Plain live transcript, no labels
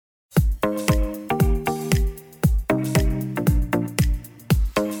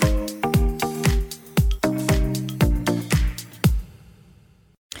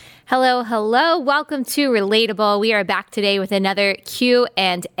Hello, hello. Welcome to Relatable. We are back today with another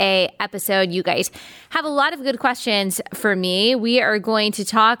Q&A episode. You guys have a lot of good questions for me. We are going to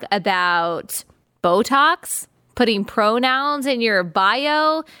talk about Botox, putting pronouns in your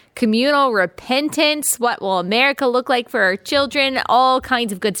bio, communal repentance, what will America look like for our children, all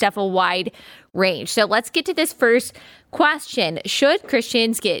kinds of good stuff, a wide range. So let's get to this first question. Should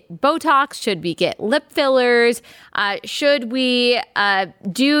Christians get Botox? Should we get lip fillers? Should we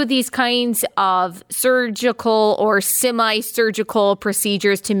do these kinds of surgical or semi-surgical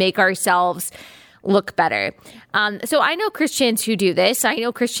procedures to make ourselves look better? So I know Christians who do this. I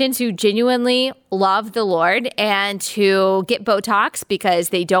know Christians who genuinely love the Lord and who get Botox because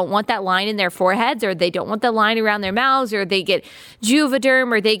they don't want that line in their foreheads, or they don't want the line around their mouths, or they get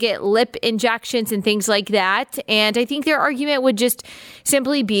Juvederm, or they get lip injections and things like that. And I think their argument would just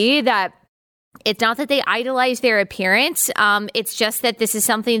simply be that it's not that they idolize their appearance. It's just that this is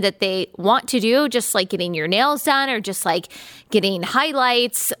something that they want to do, just like getting your nails done, or just like getting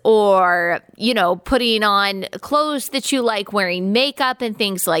highlights, or, putting on clothes that you like, wearing makeup and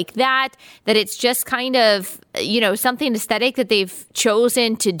things like that, that it's just kind of, something aesthetic that they've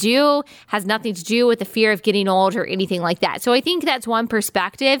chosen to do, has nothing to do with the fear of getting old or anything like that. So I think that's one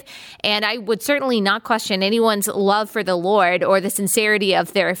perspective. And I would certainly not question anyone's love for the Lord or the sincerity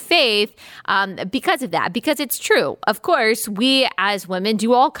of their faith because of that, because it's true. Of course, we as women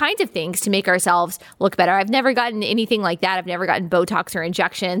do all kinds of things to make ourselves look better. I've never gotten anything like that. I've never gotten Botox or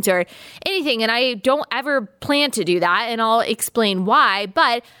injections or anything, and I don't ever plan to do that, and I'll explain why.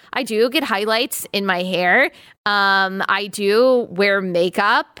 But I do get highlights in my hair. I do wear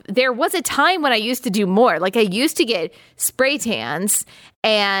makeup. There was a time when I used to do more. Like, I used to get spray tans,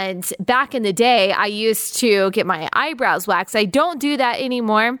 and back in the day, I used to get my eyebrows waxed. I don't do that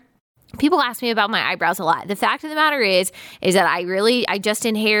anymore. People ask me about my eyebrows a lot. The fact of the matter is that I just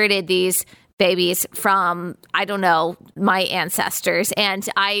inherited these babies from, my ancestors. And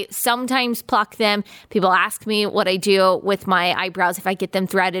I sometimes pluck them. People ask me what I do with my eyebrows, if I get them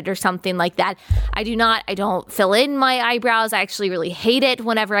threaded or something like that. I don't fill in my eyebrows. I actually really hate it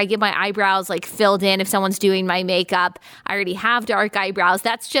whenever I get my eyebrows filled in. If someone's doing my makeup, I already have dark eyebrows.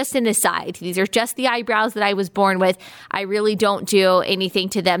 That's just an aside. These are just the eyebrows that I was born with. I really don't do anything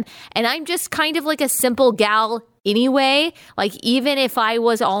to them. And I'm just kind of like a simple gal anyway. Even if I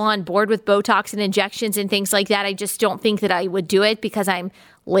was all on board with Botox and injections and things like that, I just don't think that I would do it because I'm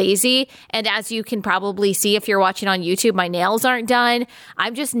lazy. And as you can probably see if you're watching on YouTube, my nails aren't done.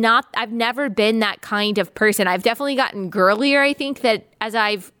 I've never been that kind of person. I've definitely gotten girlier. I think that as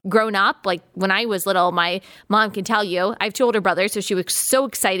I've grown up, when I was little, my mom can tell you, I have two older brothers, so she was so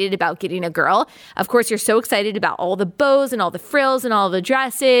excited about getting a girl. Of course, you're so excited about all the bows and all the frills and all the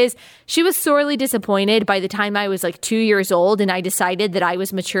dresses. She was sorely disappointed by the time I was 2 years old, and I decided that I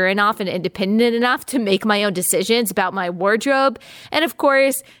was mature enough and independent enough to make my own decisions about my wardrobe. And of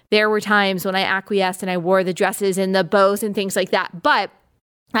course, there were times when I acquiesced and I wore the dresses and the bows and things like that. But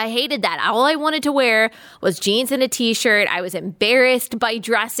I hated that. All I wanted to wear was jeans and a t-shirt. I was embarrassed by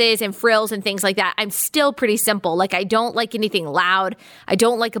dresses and frills and things like that. I'm still pretty simple. I don't like anything loud. I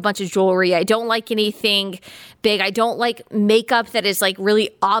don't like a bunch of jewelry. I don't like anything big. I don't like makeup that is like really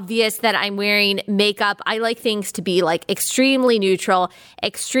obvious that I'm wearing makeup. I like things to be like extremely neutral,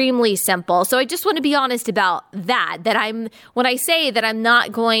 extremely simple. So I just want to be honest about that, when I say that I'm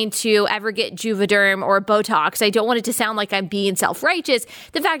not going to ever get Juvederm or Botox, I don't want it to sound like I'm being self-righteous.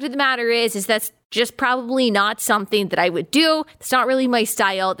 The fact of the matter is that's just probably not something that I would do. It's not really my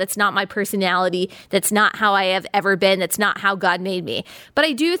style. That's not my personality. That's not how I have ever been. That's not how God made me. But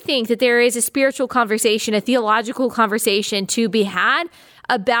I do think that there is a spiritual conversation, a theological conversation to be had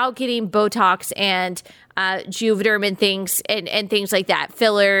about getting Botox and Juvederm and things like that.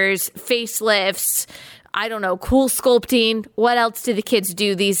 Fillers, facelifts, I don't know, cool sculpting. What else do the kids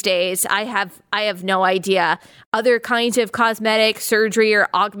do these days? I have no idea. Other kinds of cosmetic surgery or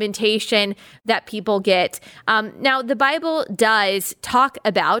augmentation that people get. Now, the Bible does talk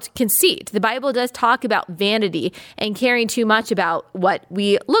about conceit. The Bible does talk about vanity and caring too much about what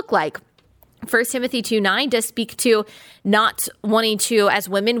we look like. 1 Timothy 2:9 does speak to not wanting to, as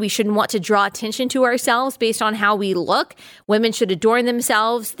women, we shouldn't want to draw attention to ourselves based on how we look. Women should adorn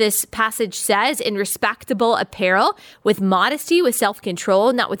themselves, this passage says, in respectable apparel, with modesty, with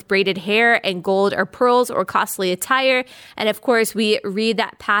self-control, not with braided hair and gold or pearls or costly attire. And of course, we read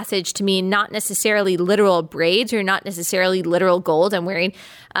that passage to mean not necessarily literal braids or not necessarily literal gold. I'm wearing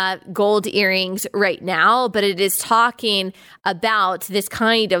gold earrings right now, but it is talking about this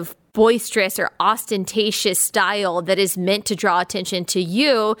kind of boisterous or ostentatious style that is meant to draw attention to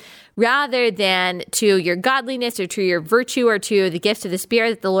you rather than to your godliness or to your virtue or to the gifts of the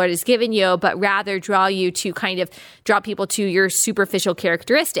Spirit that the Lord has given you, but rather draw people to your superficial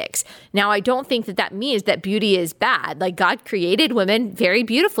characteristics. Now, I don't think that means that beauty is bad. Like, God created women very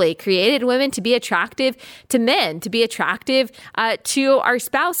beautifully, created women to be attractive to men, to be attractive to our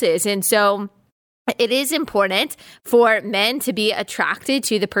spouses. And so it is important for men to be attracted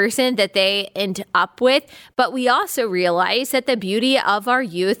to the person that they end up with, but we also realize that the beauty of our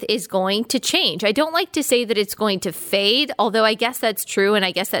youth is going to change. I don't like to say that it's going to fade, although I guess that's true and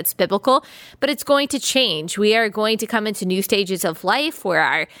I guess that's biblical, but it's going to change. We are going to come into new stages of life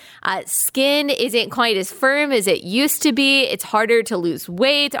where our skin isn't quite as firm as it used to be. It's harder to lose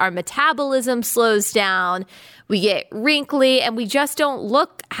weight. Our metabolism slows down. We get wrinkly and we just don't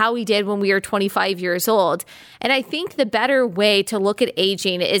look how we did when we were 25 years old. And I think the better way to look at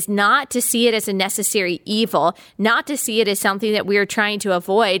aging is not to see it as a necessary evil, not to see it as something that we are trying to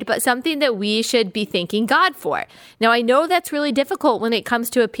avoid, but something that we should be thanking God for. Now, I know that's really difficult when it comes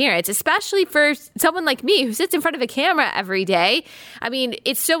to appearance, especially for someone like me who sits in front of a camera every day. I mean,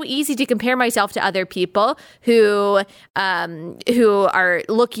 it's so easy to compare myself to other people who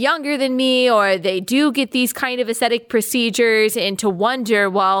look younger than me, or they do get these kind of aesthetic procedures, and to wonder,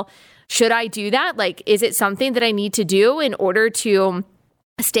 well, should I do that? Like, is it something that I need to do in order to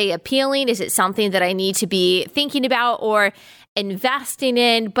stay appealing? Is it something that I need to be thinking about or investing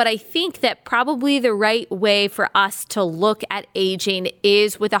in? But I think that probably the right way for us to look at aging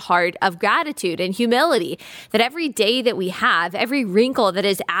is with a heart of gratitude and humility, that every day that we have, every wrinkle that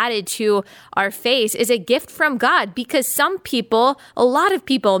is added to our face is a gift from God, because some people, a lot of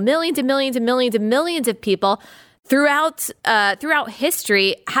people, millions and millions and millions and millions of people throughout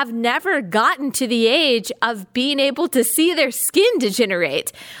history have never gotten to the age of being able to see their skin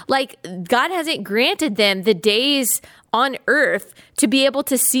degenerate. Like, God hasn't granted them the days on earth to be able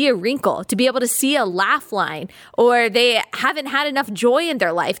to see a wrinkle, to be able to see a laugh line, or they haven't had enough joy in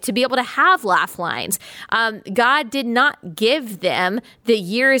their life to be able to have laugh lines. God did not give them the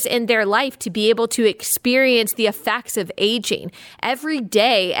years in their life to be able to experience the effects of aging. Every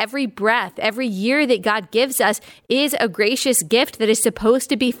day, every breath, every year that God gives us is a gracious gift that is supposed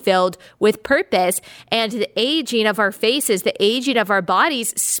to be filled with purpose. And the aging of our faces, the aging of our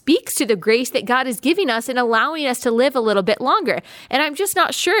bodies speaks to the grace that God is giving us and allowing us to live a little bit longer. And I'm just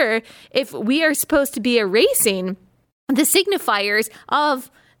not sure if we are supposed to be erasing the signifiers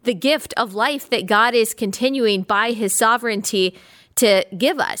of the gift of life that God is continuing by his sovereignty to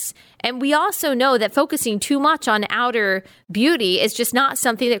give us. And we also know that focusing too much on outer beauty is just not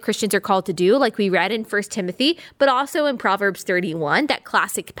something that Christians are called to do, like we read in 1 Timothy, but also in Proverbs 31, that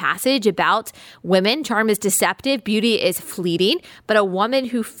classic passage about women. Charm is deceptive, beauty is fleeting, but a woman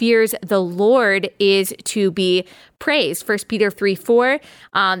who fears the Lord is to be praised. 1 Peter 3:4,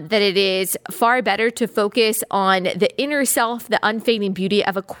 that it is far better to focus on the inner self, the unfading beauty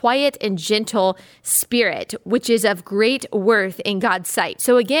of a quiet and gentle spirit, which is of great worth in God's sight.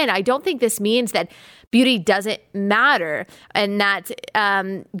 So again, I don't think this means that beauty doesn't matter and that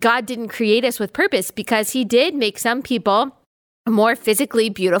God didn't create us with purpose, because he did make some people more physically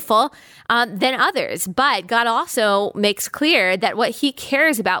beautiful than others. But God also makes clear that what he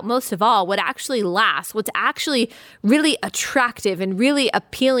cares about most of all, what actually lasts, what's actually really attractive and really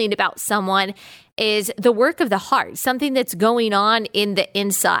appealing about someone, is the work of the heart, something that's going on in the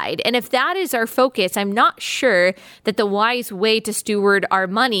inside. And if that is our focus, I'm not sure that the wise way to steward our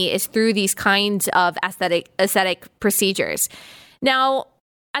money is through these kinds of aesthetic procedures. Now,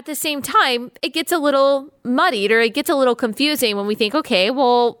 at the same time, it gets a little muddied, or it gets a little confusing when we think, okay,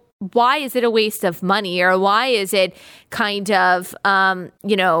 well, why is it a waste of money? Or why is it kind of,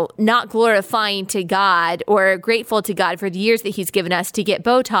 not glorifying to God or grateful to God for the years that he's given us to get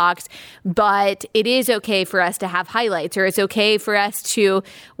Botox, but it is okay for us to have highlights, or it's okay for us to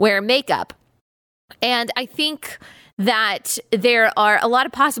wear makeup? And I think that there are a lot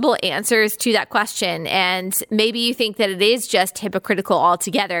of possible answers to that question. And maybe you think that it is just hypocritical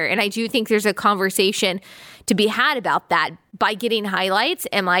altogether. And I do think there's a conversation to be had about that. By getting highlights,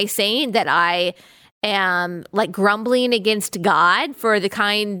 am I saying that I am like grumbling against God for the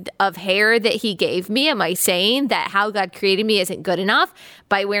kind of hair that he gave me? Am I saying that how God created me isn't good enough?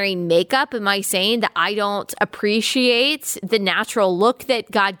 By wearing makeup, am I saying that I don't appreciate the natural look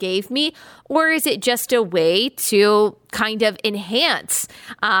that God gave me? Or is it just a way to kind of enhance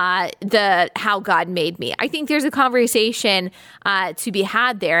how God made me? I think there's a conversation to be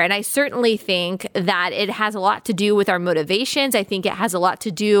had there. And I certainly think that it has a lot to do with our motivations. I think it has a lot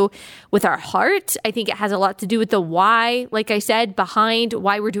to do with our heart. I think it has a lot to do with the why, like I said, behind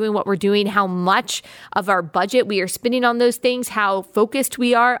why we're doing what we're doing, how much of our budget we are spending on those things, how focused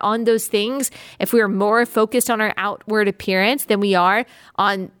we are on those things. If we are more focused on our outward appearance than we are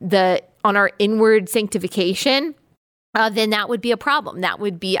on our inward sanctification, then that would be a problem. That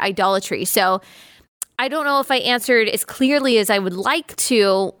would be idolatry. So I don't know if I answered as clearly as I would like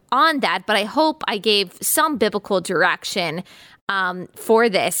to on that, but I hope I gave some biblical direction for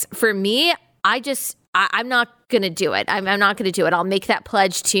this. For me, I'm not going to do it. I'm not going to do it. I'll make that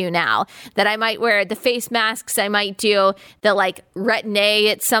pledge to you now that I might wear the face masks. I might do the Retin-A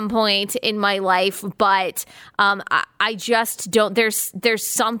at some point in my life, but I just don't. There's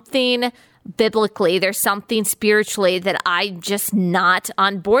something biblically, there's something spiritually that I'm just not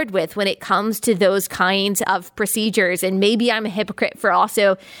on board with when it comes to those kinds of procedures. And maybe I'm a hypocrite for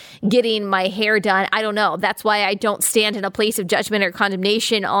also getting my hair done. I don't know. That's why I don't stand in a place of judgment or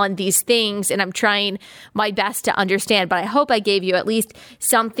condemnation on these things. And I'm trying my best to understand. But I hope I gave you at least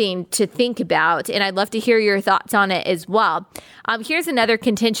something to think about. And I'd love to hear your thoughts on it as well. Here's another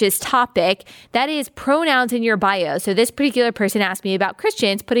contentious topic. That is pronouns in your bio. So this particular person asked me about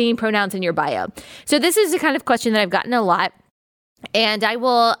Christians putting pronouns in your bio. So this is the kind of question that I've gotten a lot. And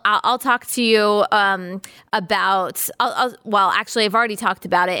I'll talk to you about, actually, I've already talked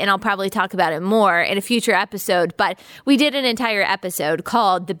about it, and I'll probably talk about it more in a future episode. But we did an entire episode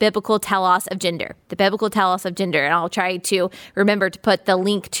called The Biblical Telos of Gender. The Biblical Telos of Gender. And I'll try to remember to put the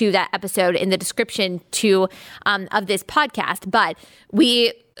link to that episode in the description of this podcast. But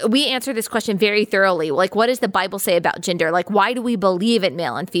we answer this question very thoroughly. What does the Bible say about gender? Why do we believe in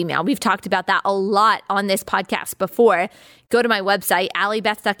male and female? We've talked about that a lot on this podcast before. Go to my website,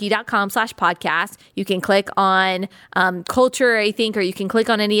 alliebethstuckey.com/podcast. You can click on culture, I think, or you can click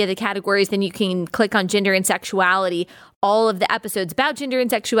on any of the categories. Then you can click on gender and sexuality. All of the episodes about gender and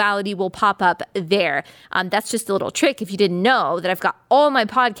sexuality will pop up there. That's just a little trick if you didn't know that I've got all my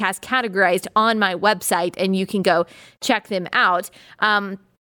podcasts categorized on my website, and you can go check them out.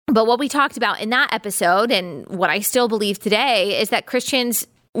 But what we talked about in that episode, and what I still believe today, is that Christians,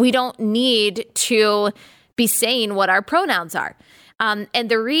 we don't need to be saying what our pronouns are. And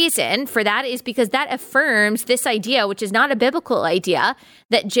the reason for that is because that affirms this idea, which is not a biblical idea,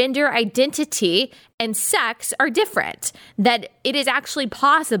 that gender identity and sex are different, that it is actually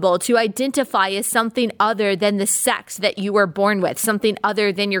possible to identify as something other than the sex that you were born with, something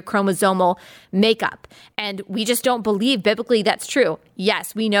other than your chromosomal makeup. And we just don't believe biblically that's true.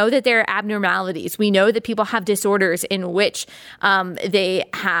 Yes, we know that there are abnormalities. We know that people have disorders in which they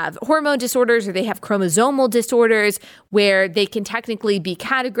have hormone disorders or they have chromosomal disorders where they can technically be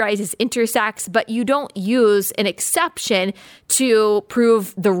categorized as intersex, but you don't use an exception to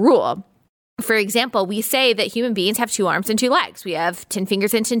prove the rule. For example, we say that human beings have 2 arms and 2 legs. We have 10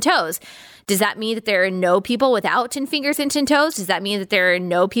 fingers and 10 toes. Does that mean that there are no people without 10 fingers and 10 toes? Does that mean that there are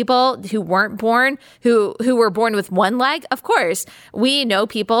no people who weren't born, who were born with 1 leg? Of course. We know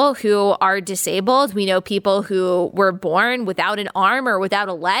people who are disabled. We know people who were born without an arm or without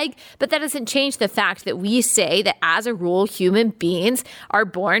a leg. But that doesn't change the fact that we say that as a rule, human beings are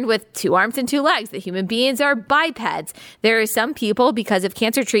born with 2 arms and 2 legs, that human beings are bipeds. There are some people, because of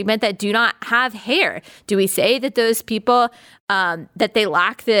cancer treatment, that do not have hair. Do we say that those people that they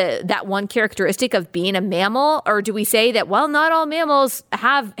lack that one characteristic of being a mammal? Or do we say that, well, not all mammals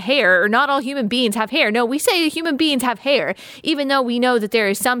have hair, or not all human beings have hair? No, we say that human beings have hair, even though we know that there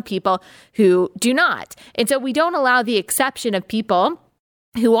are some people who do not. And so we don't allow the exception of people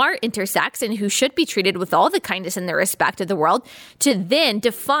who are intersex and who should be treated with all the kindness and the respect of the world to then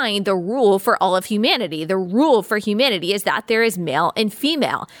define the rule for all of humanity. The rule for humanity is that there is male and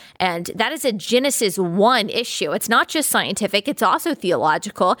female. And that is a Genesis 1 issue. It's not just scientific, it's also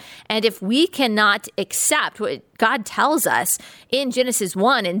theological. And if we cannot accept what God tells us in Genesis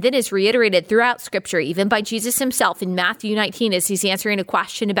 1, and then is reiterated throughout Scripture, even by Jesus himself in Matthew 19, as he's answering a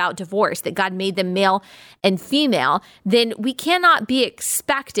question about divorce, that God made them male and female, then we cannot be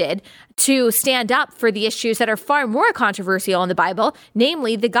expected to stand up for the issues that are far more controversial in the Bible,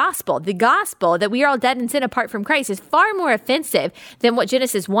 namely the gospel. The gospel that we are all dead in sin apart from Christ is far more offensive than what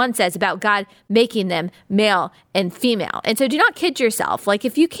Genesis 1 says about God making them male and female. And so do not kid yourself.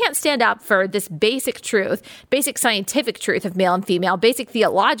 If you can't stand up for this basic truth, basic scientific truth of male and female, basic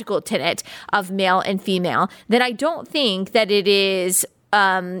theological tenet of male and female, then I don't think that it is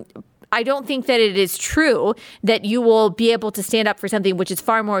I don't think that it is true that you will be able to stand up for something which is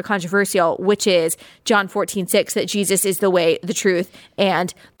far more controversial, which is John 14:6, that Jesus is the way, the truth,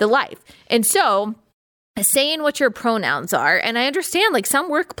 and the life. And so saying what your pronouns are, and I understand like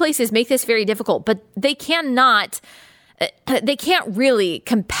some workplaces make this very difficult, but they can't really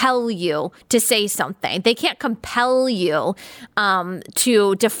compel you to say something. They can't compel you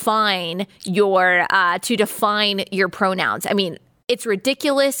to define your pronouns. I mean, it's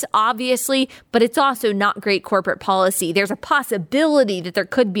ridiculous, obviously, but it's also not great corporate policy. There's a possibility that there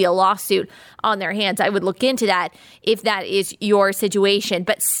could be a lawsuit on their hands. I would look into that if that is your situation.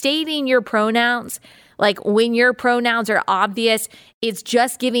 But stating your pronouns, like when your pronouns are obvious, it's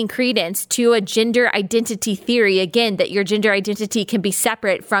just giving credence to a gender identity theory, again, that your gender identity can be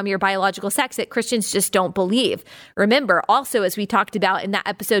separate from your biological sex, that Christians just don't believe. Remember, also, as we talked about in that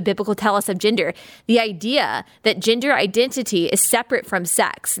episode, Biblical Tell Us of Gender, the idea that gender identity is separate from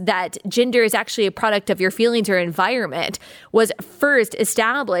sex, that gender is actually a product of your feelings or environment, was first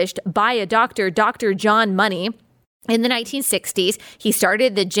established by a doctor, Dr. John Money. In the 1960s, he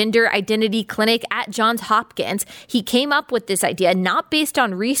started the Gender Identity Clinic at Johns Hopkins. He came up with this idea not based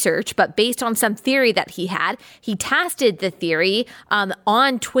on research, but based on some theory that he had. He tested the theory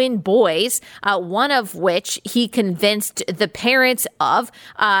on twin boys, one of which he convinced the parents of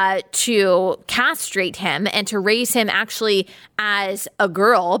to castrate him and to raise him actually as a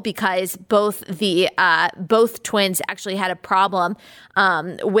girl, because both twins actually had a problem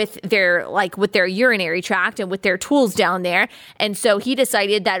with their urinary tract and with their tools down there. And so he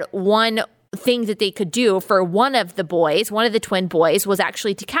decided that one thing that they could do for one of the twin boys, was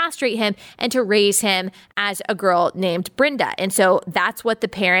actually to castrate him and to raise him as a girl named Brenda. And so that's what the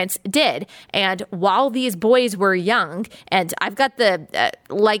parents did. And while these boys were young, and I've got the,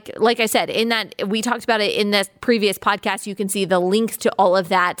 like I said, in that, we talked about it in the previous podcast, you can see the links to all of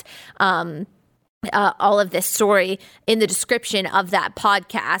that, all of this story in the description of that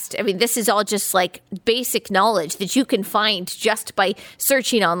podcast. I mean, this is all just like basic knowledge that you can find just by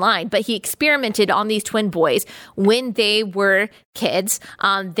searching online. But he experimented on these twin boys when they were kids.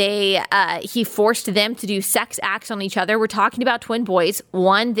 He forced them to do sex acts on each other. We're talking about twin boys,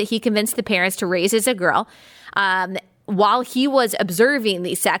 one that he convinced the parents to raise as a girl. While he was observing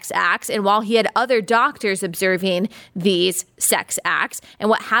these sex acts, and while he had other doctors observing these sex acts. And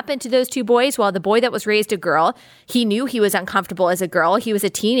what happened to those two boys? Well, the boy that was raised a girl, he knew he was uncomfortable as a girl. He was a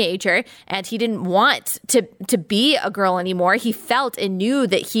teenager, and he didn't want to be a girl anymore. He felt and knew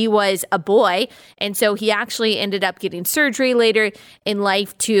that he was a boy. And so he actually ended up getting surgery later in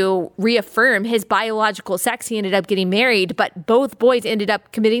life to reaffirm his biological sex. He ended up getting married, but both boys ended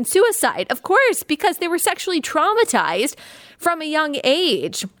up committing suicide, of course, because they were sexually traumatized from a young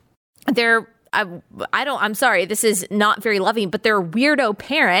age. I'm sorry, this is not very loving, but their weirdo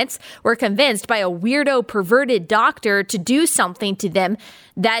parents were convinced by a weirdo perverted doctor to do something to them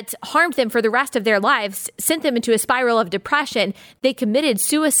that harmed them for the rest of their lives, sent them into a spiral of depression. They committed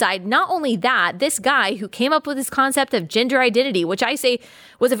suicide. Not only that, this guy who came up with this concept of gender identity, which I say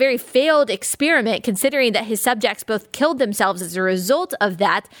was a very failed experiment, considering that his subjects both killed themselves as a result of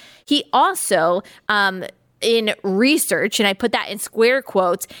that, he also, in research, and I put that in square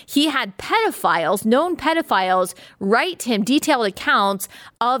quotes, he had known pedophiles, write him detailed accounts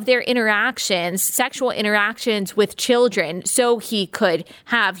of their interactions, sexual interactions with children, so he could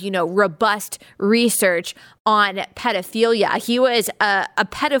have, robust research on pedophilia. He was a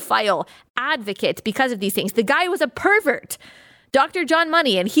pedophile advocate because of these things. The guy was a pervert. Dr. John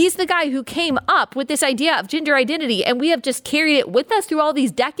Money, and he's the guy who came up with this idea of gender identity, and we have just carried it with us through all these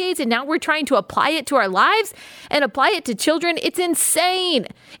decades, and now we're trying to apply it to our lives and apply it to children. It's insane.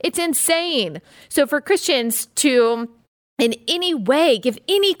 It's insane. So for Christians to in any way give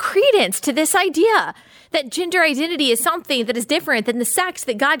any credence to this idea that gender identity is something that is different than the sex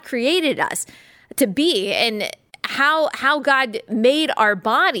that God created us to be, and how God made our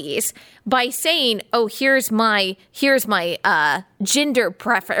bodies by saying, oh, here's my gender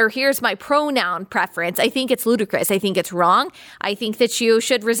preference, or here's my pronoun preference. I think it's ludicrous. I think it's wrong. I think that you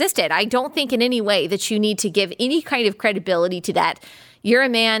should resist it. I don't think in any way that you need to give any kind of credibility to that. You're a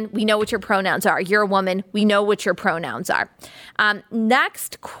man, we know what your pronouns are. You're a woman, we know what your pronouns are.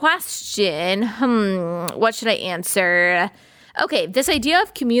 Next question. What should I answer? Okay, this idea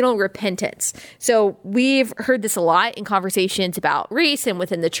of communal repentance. So we've heard this a lot in conversations about race and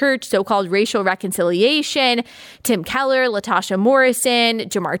within the church, so-called racial reconciliation. Tim Keller, Latasha Morrison,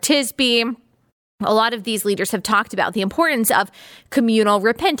 Jamar Tisby, a lot of these leaders have talked about the importance of communal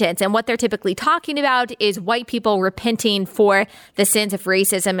repentance. And what they're typically talking about is white people repenting for the sins of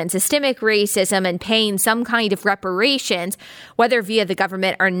racism and systemic racism and paying some kind of reparations, whether via the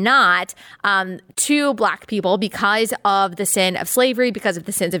government or not, to Black people because of the sin of slavery, because of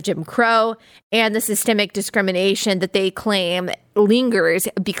the sins of Jim Crow, and the systemic discrimination that they claim lingers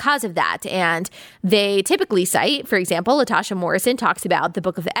because of that. And they typically cite, for example, Latasha Morrison talks about the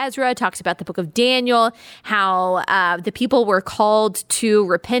book of Ezra, talks about the book of Daniel, how the people were called to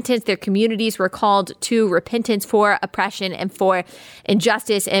repentance, their communities were called to repentance for oppression and for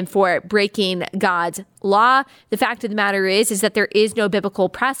injustice and for breaking God's law. The fact of the matter is that there is no biblical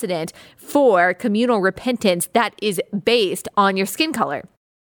precedent for communal repentance that is based on your skin color.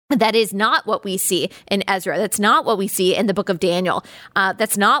 That is not what we see in Ezra. That's not what we see in the book of Daniel.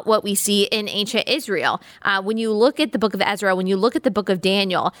 That's not what we see in ancient Israel. When you look at the book of Ezra, when you look at the book of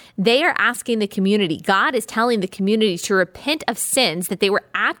Daniel, they are asking the community, God is telling the community to repent of sins that they were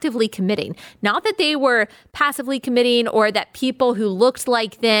actively committing, not that they were passively committing or that people who looked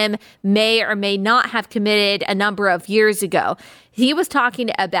like them may or may not have committed a number of years ago. He was talking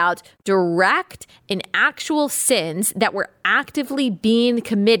about direct and actual sins that were actively being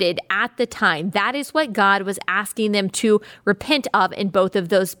committed at the time. That is what God was asking them to repent of in both of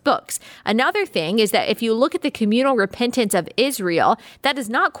those books. Another thing is that if you look at the communal repentance of Israel, that does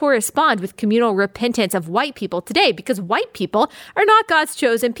not correspond with communal repentance of white people today, because white people are not God's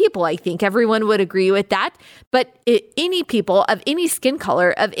chosen people. I think everyone would agree with that. But any people of any skin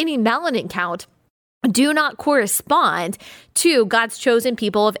color, of any melanin count, do not correspond to God's chosen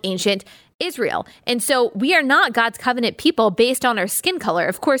people of ancient Israel. And so we are not God's covenant people based on our skin color.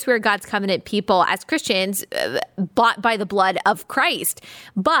 Of course, we're God's covenant people as Christians, bought by the blood of Christ.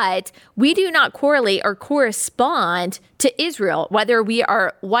 But we do not correlate or correspond to Israel, whether we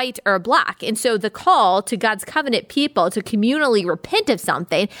are white or Black. And so the call to God's covenant people to communally repent of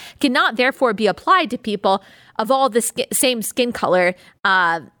something cannot therefore be applied to people of all the same skin color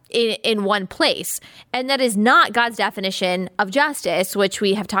in one place. And that is not God's definition of justice, which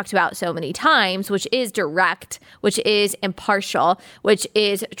we have talked about so many times, which is direct, which is impartial, which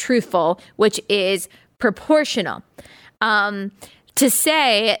is truthful, which is proportional. To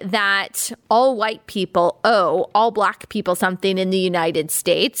say that all white people owe all Black people something in the United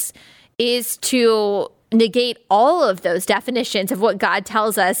States is to negate all of those definitions of what God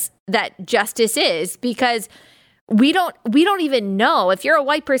tells us that justice is, because we don't even know. If you're a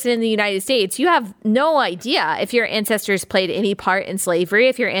white person in the United States, you have no idea if your ancestors played any part in slavery,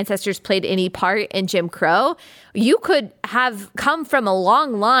 if your ancestors played any part in Jim Crow. You could have come from a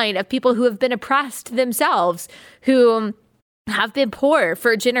long line of people who have been oppressed themselves, who have been poor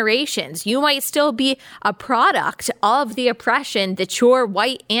for generations. You might still be a product of the oppression that your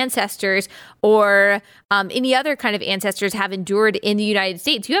white ancestors or any other kind of ancestors have endured in the United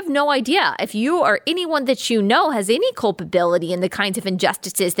States. You have no idea if you or anyone that you know has any culpability in the kinds of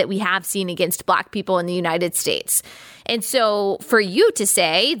injustices that we have seen against Black people in the United States. And so for you to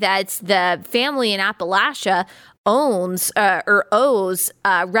say that the family in Appalachia owes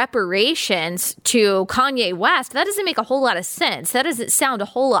reparations to Kanye West, that doesn't make a whole lot of sense. That doesn't sound a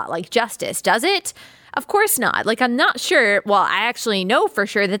whole lot like justice, does it? Of course not. Like, I'm not sure. Well, I actually know for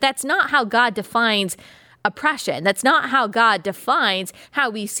sure that that's not how God defines oppression. That's not how God defines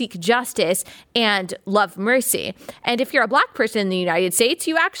how we seek justice and love mercy. And if you're a Black person in the United States,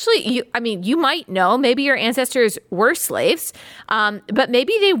 you might know, maybe your ancestors were slaves, but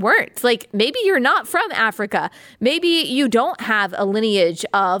maybe they weren't. Like, maybe you're not from Africa. Maybe you don't have a lineage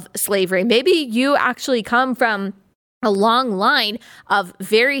of slavery. Maybe you actually come from a long line of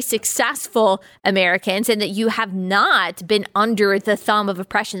very successful Americans, and that you have not been under the thumb of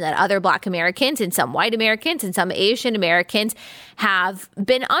oppression that other Black Americans and some white Americans and some Asian Americans have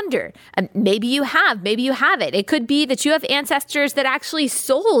been under. Maybe you have, maybe you haven't. It could be that you have ancestors that actually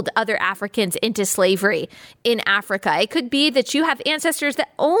sold other Africans into slavery in Africa. It could be that you have ancestors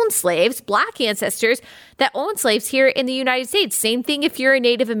that own slaves, Black ancestors that own slaves here in the United States. Same thing if you're a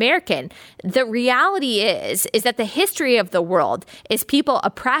Native American. The reality is that the history of the world is people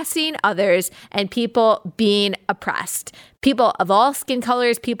oppressing others and people being oppressed. People of all skin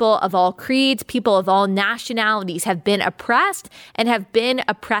colors, people of all creeds, people of all nationalities have been oppressed and have been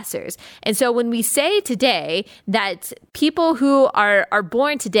oppressors. And so when we say today that people who are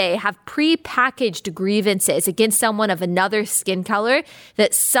born today have pre-packaged grievances against someone of another skin color,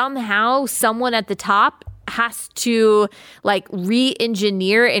 that somehow someone at the top has to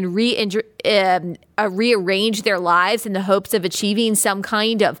re-engineer and rearrange their lives in the hopes of achieving some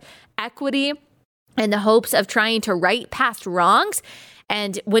kind of equity, in the hopes of trying to right past wrongs.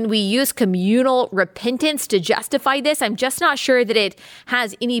 And when we use communal repentance to justify this, I'm just not sure that it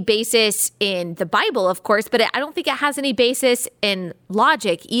has any basis in the Bible, of course, but I don't think it has any basis in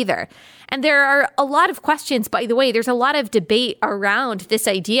logic either. And there are a lot of questions, by the way. There's a lot of debate around this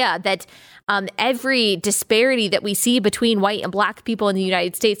idea that every disparity that we see between white and black people in the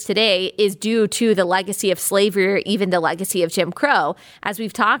United States today is due to the legacy of slavery or even the legacy of Jim Crow. As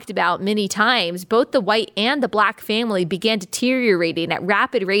we've talked about many times, both the white and the black family began deteriorating at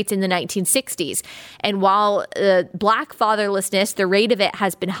rapid rates in the 1960s. And while black fatherlessness, the rate of it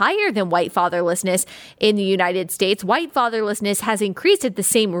has been higher than white fatherlessness in the United States, white fatherlessness has increased at the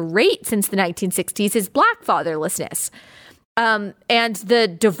same rate since the 1960s as black fatherlessness. And the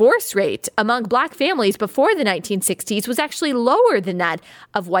divorce rate among black families before the 1960s was actually lower than that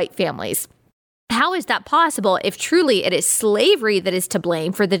of white families. How is that possible if truly it is slavery that is to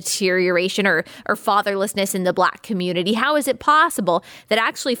blame for the deterioration or fatherlessness in the black community? How is it possible that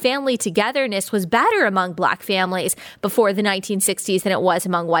actually family togetherness was better among black families before the 1960s than it was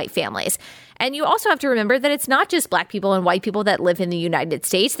among white families? And you also have to remember that it's not just black people and white people that live in the United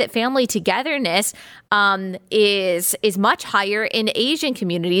States, that family togetherness is much higher in Asian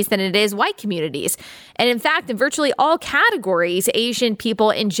communities than it is white communities. And in fact, in virtually all categories, Asian people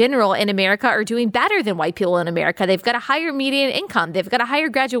in general in America are doing better than white people in America. They've got a higher median income. They've got a higher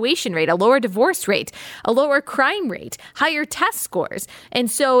graduation rate, a lower divorce rate, a lower crime rate, higher test scores. And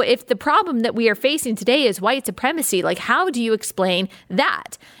so if the problem that we are facing today is white supremacy, like how do you explain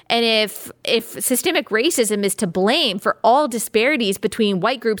that? And if systemic racism is to blame for all disparities between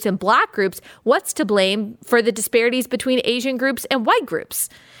white groups and black groups, what's to blame for the disparities between Asian groups and white groups?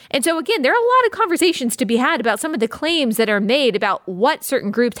 And so, again, there are a lot of conversations to be had about some of the claims that are made about what certain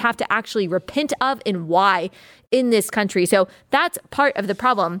groups have to actually repent of and why in this country. So that's part of the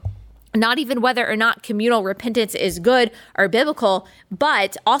problem. Not even whether or not communal repentance is good or biblical,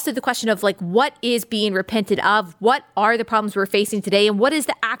 but also the question of like, what is being repented of? What are the problems we're facing today? And what is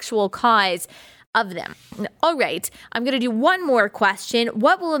the actual cause of them? All right, I'm going to do one more question.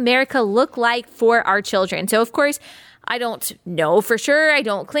 What will America look like for our children? So, of course, I don't know for sure. I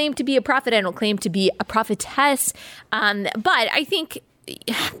don't claim to be a prophet. I don't claim to be a prophetess. But I think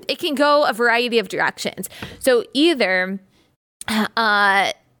it can go a variety of directions. So either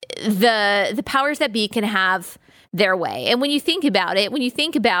the powers that be can have their way. And when you think about it, when you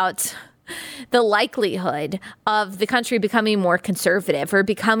think about the likelihood of the country becoming more conservative or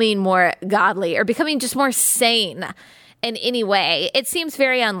becoming more godly or becoming just more sane in any way, it seems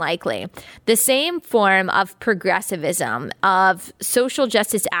very unlikely. The same form of progressivism, of social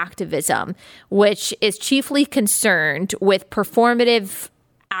justice activism, which is chiefly concerned with performative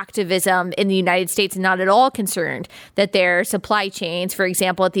activism in the United States, and not at all concerned that their supply chains, for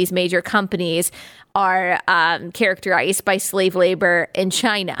example, at these major companies, are characterized by slave labor in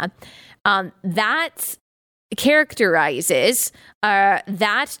China. That characterizes,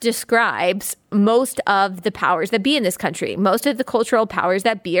 that describes most of the powers that be in this country. Most of the cultural powers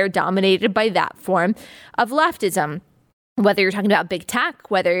that be are dominated by that form of leftism. Whether you're talking about big tech,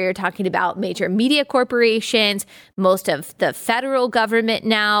 whether you're talking about major media corporations, most of the federal government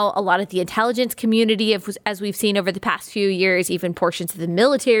now, a lot of the intelligence community, as we've seen over the past few years, even portions of the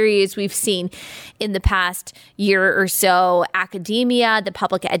military, as we've seen in the past year or so, academia, the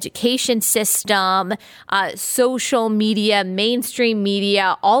public education system, social media, mainstream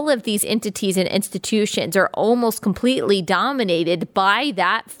media, all of these entities and institutions are almost completely dominated by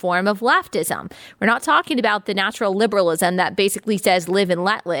that form of leftism. We're not talking about the natural liberalism that basically says live and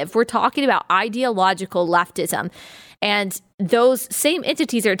let live. We're talking about ideological leftism. And those same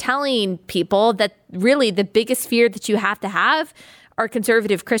entities are telling people that really the biggest fear that you have to have are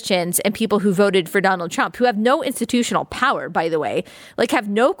conservative Christians and people who voted for Donald Trump, who have no institutional power, by the way, like have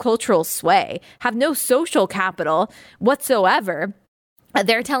no cultural sway, have no social capital whatsoever.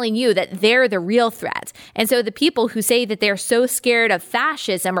 They're telling you that they're the real threat. And so the people who say that they're so scared of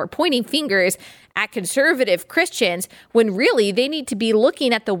fascism are pointing fingers at conservative Christians when really they need to be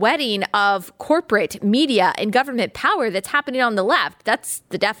looking at the wedding of corporate media and government power that's happening on the left. That's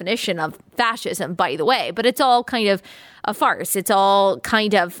the definition of fascism, by the way. But it's all kind of a farce. It's all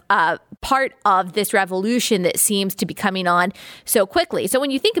kind of part of this revolution that seems to be coming on so quickly. So when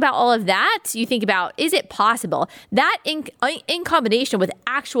you think about all of that, you think about, is it possible that in combination with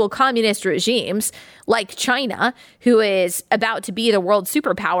actual communist regimes like China, who is about to be the world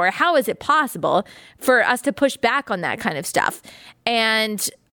superpower, how is it possible for us to push back on that kind of stuff? And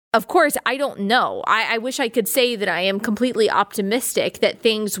of course, I don't know. I wish I could say that I am completely optimistic that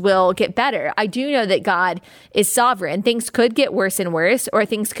things will get better. I do know that God is sovereign. Things could get worse and worse, or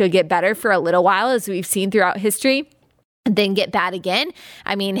things could get better for a little while, as we've seen throughout history. then get bad again.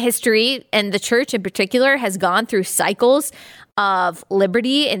 I mean, history and the church in particular has gone through cycles of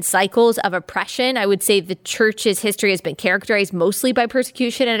liberty and cycles of oppression. I would say the church's history has been characterized mostly by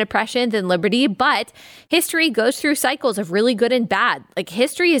persecution and oppression than liberty, but history goes through cycles of really good and bad. Like,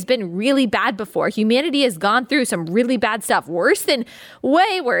 history has been really bad before. Humanity has gone through some really bad stuff,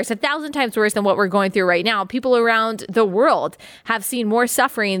 way worse, 1,000 times worse than what we're going through right now. People around the world have seen more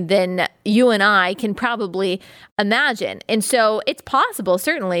suffering than you and I can probably imagine. And so it's possible,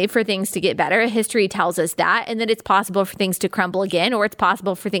 certainly, for things to get better. History tells us that. And then it's possible for things to crumble again, or it's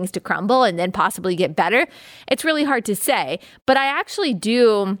possible for things to crumble and then possibly get better. It's really hard to say. But I actually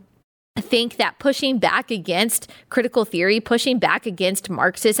do think that pushing back against critical theory, pushing back against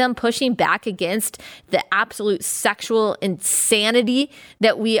Marxism, pushing back against the absolute sexual insanity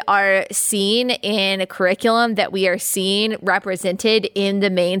that we are seeing in a curriculum, that we are seeing represented in the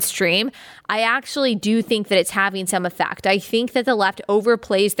mainstream, I actually do think that it's having some effect. I think that the left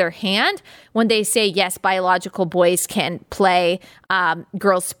overplays their hand when they say, yes, biological boys can play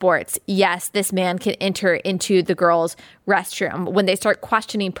girls' sports. Yes, this man can enter into the girls' restroom. When they start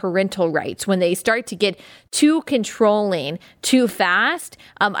questioning parental rights, when they start to get too controlling too fast,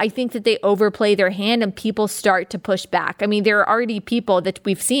 I think that they overplay their hand and people start to push back. I mean, there are already people that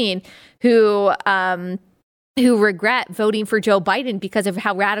we've seen who regret voting for Joe Biden because of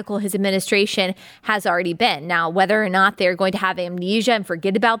how radical his administration has already been. Now, whether or not they're going to have amnesia and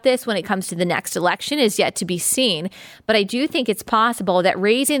forget about this when it comes to the next election is yet to be seen. But I do think it's possible that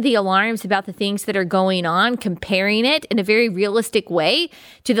raising the alarms about the things that are going on, comparing it in a very realistic way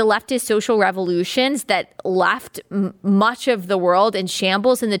to the leftist social revolutions that left much of the world in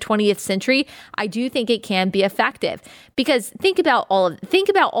shambles in the 20th century, I do think it can be effective. Because think about all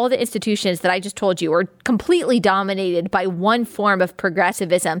the institutions that I just told you are completely dominated by one form of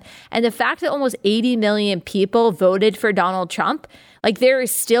progressivism. And the fact that almost 80 million people voted for Donald Trump, like, there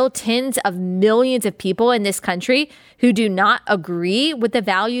is still tens of millions of people in this country who do not agree with the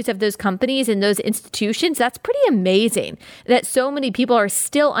values of those companies and those institutions. That's pretty amazing that so many people are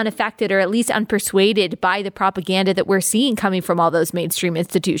still unaffected or at least unpersuaded by the propaganda that we're seeing coming from all those mainstream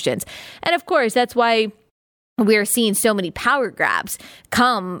institutions. And of course, that's why we're seeing so many power grabs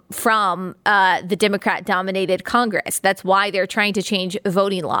come from the Democrat-dominated Congress. That's why they're trying to change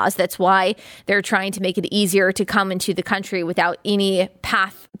voting laws. That's why they're trying to make it easier to come into the country without any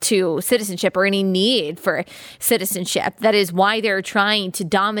path to citizenship or any need for citizenship. That is why they're trying to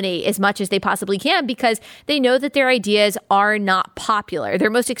dominate as much as they possibly can, because they know that their ideas are not popular. Their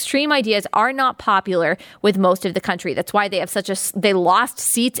most extreme ideas are not popular with most of the country. That's why they have they lost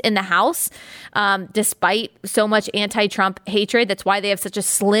seats in the House despite so much anti-Trump hatred. That's why they have such a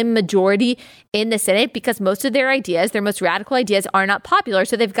slim majority in the Senate, because most of their ideas, their most radical ideas, are not popular.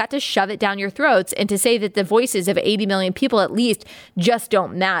 So they've got to shove it down your throats and to say that the voices of 80 million people at least just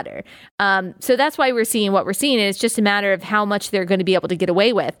don't matter. So that's why we're seeing what we're seeing. And it's just a matter of how much they're going to be able to get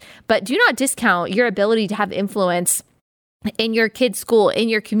away with. But do not discount your ability to have influence in your kid's school, in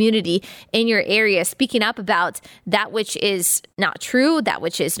your community, in your area, speaking up about that which is not true, that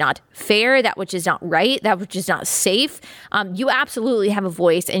which is not fair, that which is not right, that which is not safe. You absolutely have a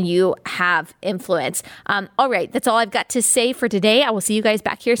voice and you have influence. All right, that's all I've got to say for today. I will see you guys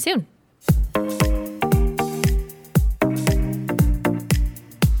back here soon.